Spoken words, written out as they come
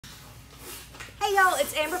Hey y'all,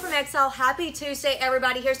 it's Amber from Exile. Happy Tuesday,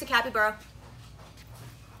 everybody. Here's the capybara.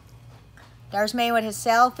 There's me with his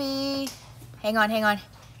selfie. Hang on.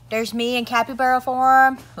 There's me in capybara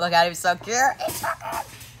form. Look at him, so cute. He's so good.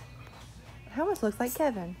 It almost looks like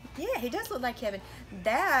Kevin. Yeah, he does look like Kevin.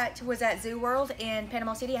 That was at Zoo World in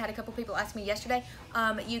Panama City. I had a couple people ask me yesterday.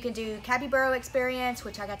 You can do capybara experience,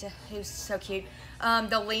 which I got to. He was so cute.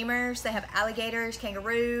 The lemurs, they have alligators,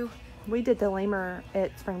 kangaroo. We did the lemur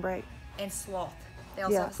at spring break. And sloth. They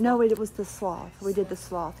also have sloth. No, it was the sloth. We did the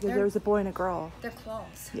sloth because there was a boy and a girl. They're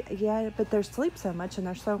claws. Yeah, but they sleep so much and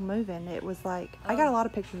they're so moving. It was like, I got a lot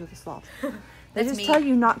of pictures of the sloth. They just tell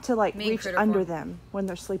you not to like reach under them when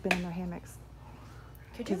they're sleeping in their hammocks.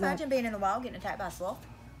 Could you imagine being in the wild getting attacked by a sloth?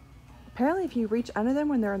 Apparently if you reach under them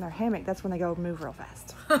when they're in their hammock, that's when they go move real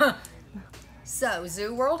fast. So,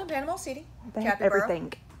 Zoo World in Panama City. They have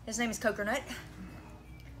everything. His name is Coconut.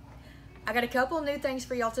 I got a couple of new things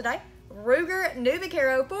for y'all today. Ruger New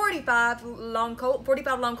Vaquero 45 long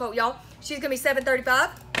coat, y'all. She's gonna be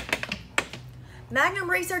 $735. Magnum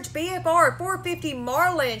Research BFR 450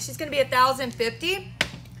 Marlin. She's gonna be $1,050.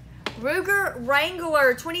 Ruger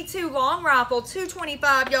Wrangler 22 long rifle,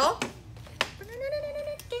 $225, y'all.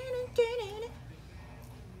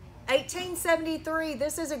 1873.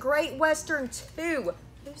 This is a Great Western 2.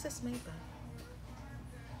 Who's this made by?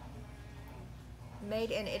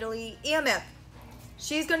 Made in Italy. EMF.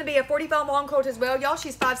 She's going to be a 45 long coat as well, y'all.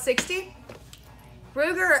 She's $560.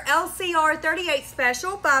 Ruger LCR 38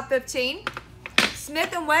 Special, $515.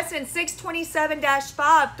 Smith & Wesson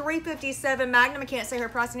 627-5, $357 Magnum. I can't say her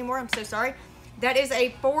price anymore. I'm so sorry. That is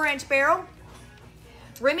a 4-inch barrel.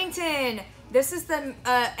 Remington. This is the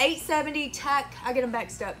 870 TAC. I get them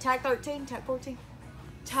mixed up. TAC 13, TAC 14.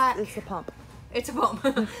 TAC. It's a pump. It's a pump.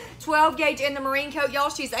 12 gauge in the marine coat, y'all.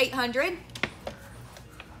 She's $800.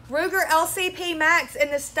 Ruger LCP Max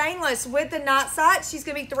in the stainless with the night sight. She's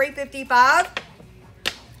going to be $355.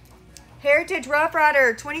 Heritage Rough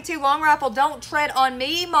Rider 22 long rifle Don't Tread on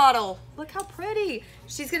Me model. Look how pretty.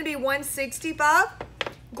 She's going to be $165.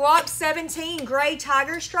 Glock 17 gray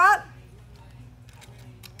tiger stripe.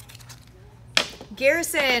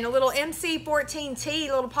 Garrison, a little MC14T,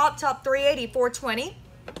 little pop top 380, $420.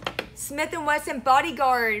 Smith & Wesson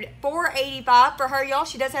Bodyguard, $485 for her, y'all.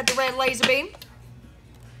 She does have the red laser beam.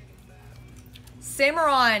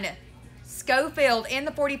 Cimarron Schofield in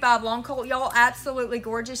the 45 long coat, y'all. Absolutely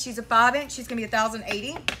gorgeous. She's a 5-inch. She's going to be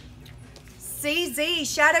 $1,080. CZ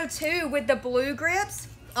Shadow 2 with the blue grips,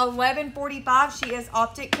 $1,145. She is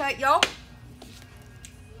optic cut, y'all.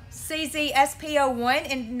 CZ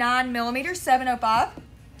SPO1 in 9mm, $705.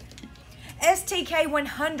 STK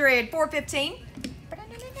 100, $415.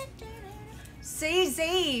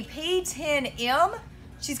 CZ P10M,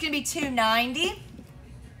 she's going to be $290.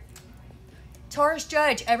 Taurus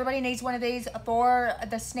Judge, everybody needs one of these for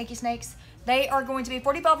the sneaky snakes. They are going to be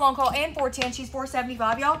 45 long call and 410. She's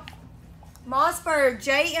 $475, y'all. Mossberg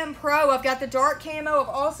JM Pro, I've got the dark camo. I've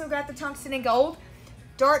also got the tungsten and gold.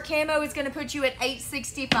 Dark camo is going to put you at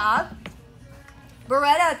 $865.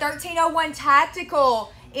 Beretta 1301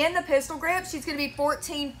 Tactical in the pistol grip. She's going to be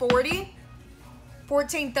 $1,440.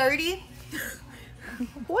 $1,430.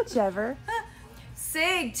 Whichever.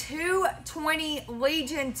 SIG 220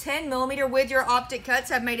 Legion 10mm with your optic cuts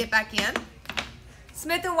have made it back in.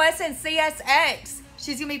 Smith & Wesson CSX.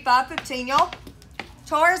 She's going to be $515, y'all.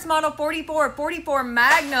 Taurus Model 44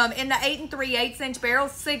 Magnum in the 8 3/8" barrel,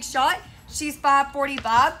 6-shot. She's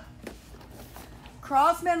 $545.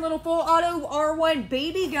 Crossman little full auto R1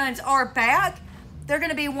 BB guns are back. They're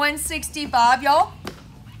going to be $165, y'all.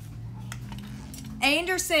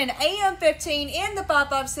 Anderson AM15 in the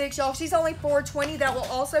 5.56, y'all. She's only $420. That will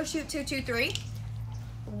also shoot .223.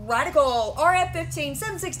 Radical RF15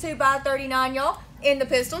 7.62 by 39, y'all. In the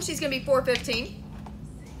pistol, she's gonna be $415.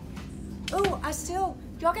 Oh,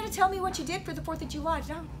 y'all gotta tell me what you did for the 4th of July.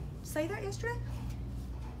 Did I say that yesterday?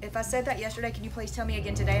 If I said that yesterday, can you please tell me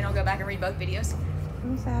again today, and I'll go back and read both videos.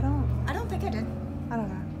 I don't think I did. I don't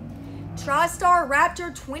know. TriStar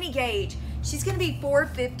Raptor 20 gauge. She's gonna be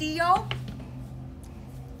 $450, y'all.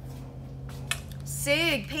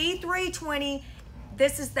 SIG P320.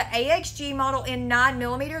 This is the AXG model in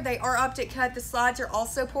 9mm. They are optic cut. The slides are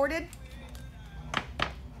also ported.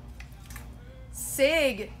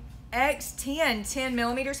 SIG X10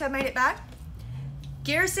 10mm have made it back.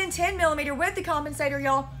 Garrison 10mm with the compensator,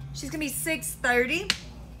 y'all. She's gonna be $630.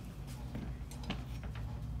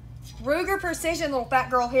 Ruger Precision, little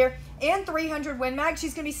fat girl here, in 300 Win Mag.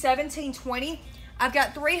 She's gonna be $1720. I've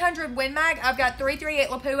got 300 Win Mag. I've got 338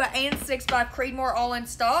 Lapua and 6.5 Creedmoor all in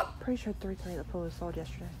stock. Pretty sure 338 Lapua was sold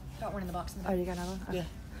yesterday. Got one in the box. Oh, you got another one? Yeah.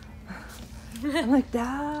 I'm like,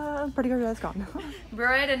 duh. Pretty good. That's gone.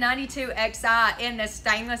 Beretta 92 XI in the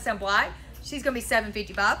stainless and black. She's going to be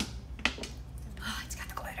 $7.55. Oh, it's got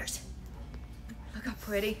the glitters. Look how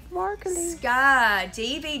pretty. Sparkly. Sky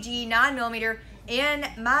DVG 9mm in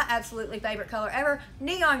my absolutely favorite color ever.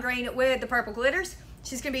 Neon green with the purple glitters.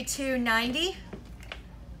 She's going to be $290.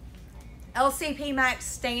 LCP Max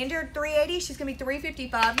Standard 380. She's going to be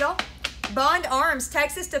 $355, y'all. Bond Arms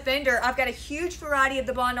Texas Defender. I've got a huge variety of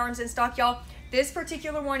the Bond Arms in stock, y'all. This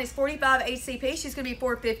particular one is 45 HCP. She's going to be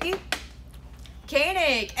 $450.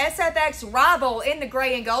 Canic SFX Rival in the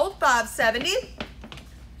gray and gold, $570.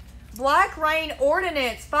 Black Rain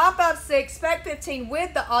Ordnance 556 Spec 15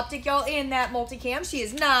 with the optic, y'all, in that multicam. She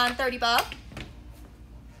is $935.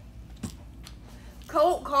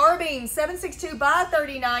 Colt Carbine 762 by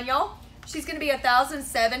 39, y'all. She's going to be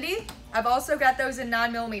 $1,070. I've also got those in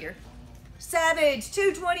 9mm. Savage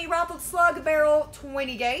 220 Rifled Slug Barrel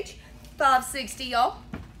 20 gauge, $560, y'all.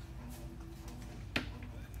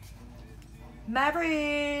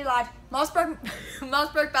 Maverick Light Mossberg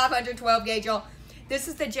 512 gauge, y'all. This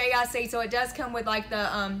is the JIC, so it does come with like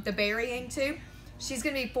the burying too. She's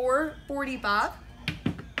gonna be $445.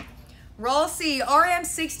 Rossi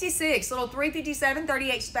RM66, little 357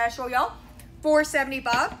 38 special, y'all,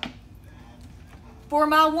 $475. For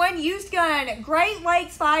my one used gun, Great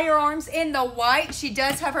Lakes Firearms in the white. She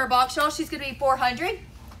does have her box, y'all. She's going to be $400.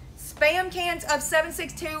 Spam cans of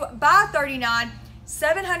 7.62 by 39.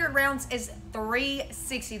 700 rounds is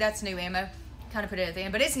 $360. That's new ammo. Kind of put it at the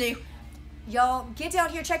end, but it's new. Y'all, get down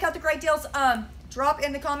here. Check out the great deals. Drop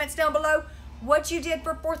in the comments down below what you did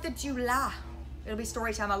for 4th of July. It'll be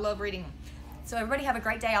story time. I love reading them. So everybody have a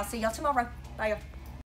great day. I'll see y'all tomorrow. Bye, y'all.